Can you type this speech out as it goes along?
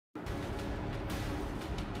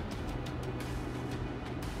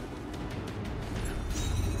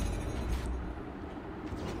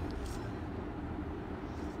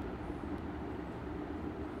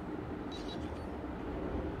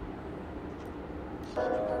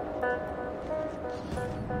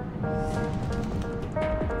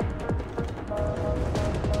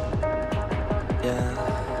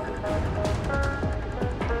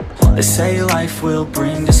They say life will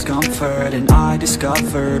bring discomfort, and I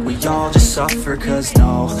discovered we all just suffer, cause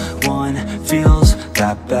no one feels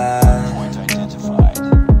that bad.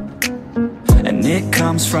 And it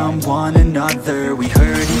comes from one another, we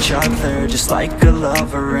hurt each other just like a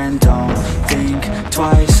lover, and don't think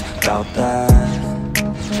twice about that.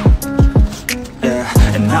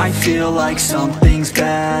 Yeah, and I feel like something's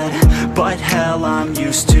bad, but hell, I'm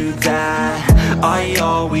used to that. I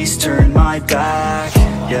always turn my back,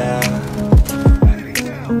 yeah.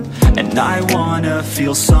 And I wanna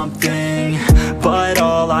feel something, but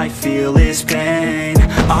all I feel is pain.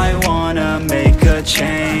 I wanna make a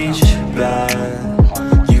change, but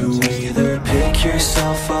you either pick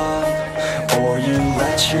yourself up or you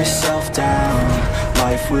let yourself down.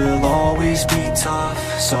 Life will always be tough,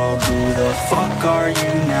 so who the fuck are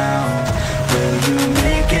you now? Will you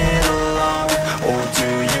make it alone, or do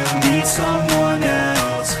you need someone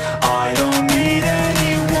else? I don't need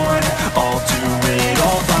anyone, I'll do it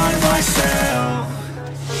all by myself.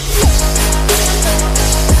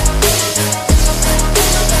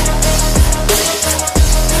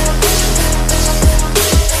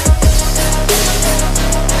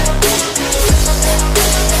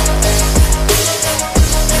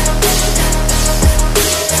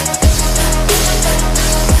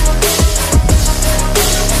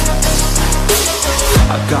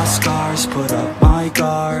 I've got scars, put up my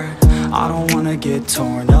guard. I don't wanna get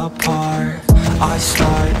torn apart. I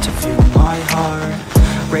start to feel my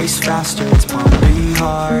heart race faster, it's pumping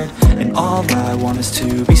hard. And all I want is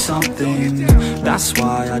to be something. That's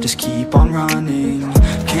why I just keep on running.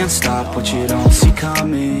 Can't stop what you don't see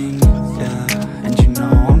coming, yeah, and you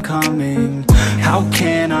know I'm coming. How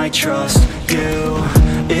can I trust you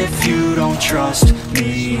if you don't trust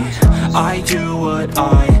me? I do what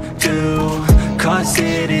I do, cause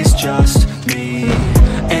it is just me,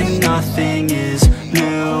 and nothing is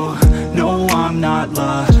new. No, I'm not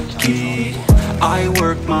lucky. I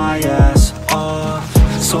work my ass off,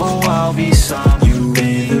 so I'll be some. You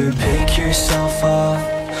either pick yourself up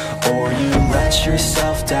or you let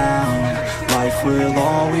yourself down. Life will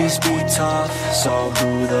always be tough, so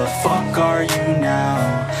who the fuck are you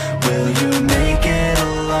now? Will you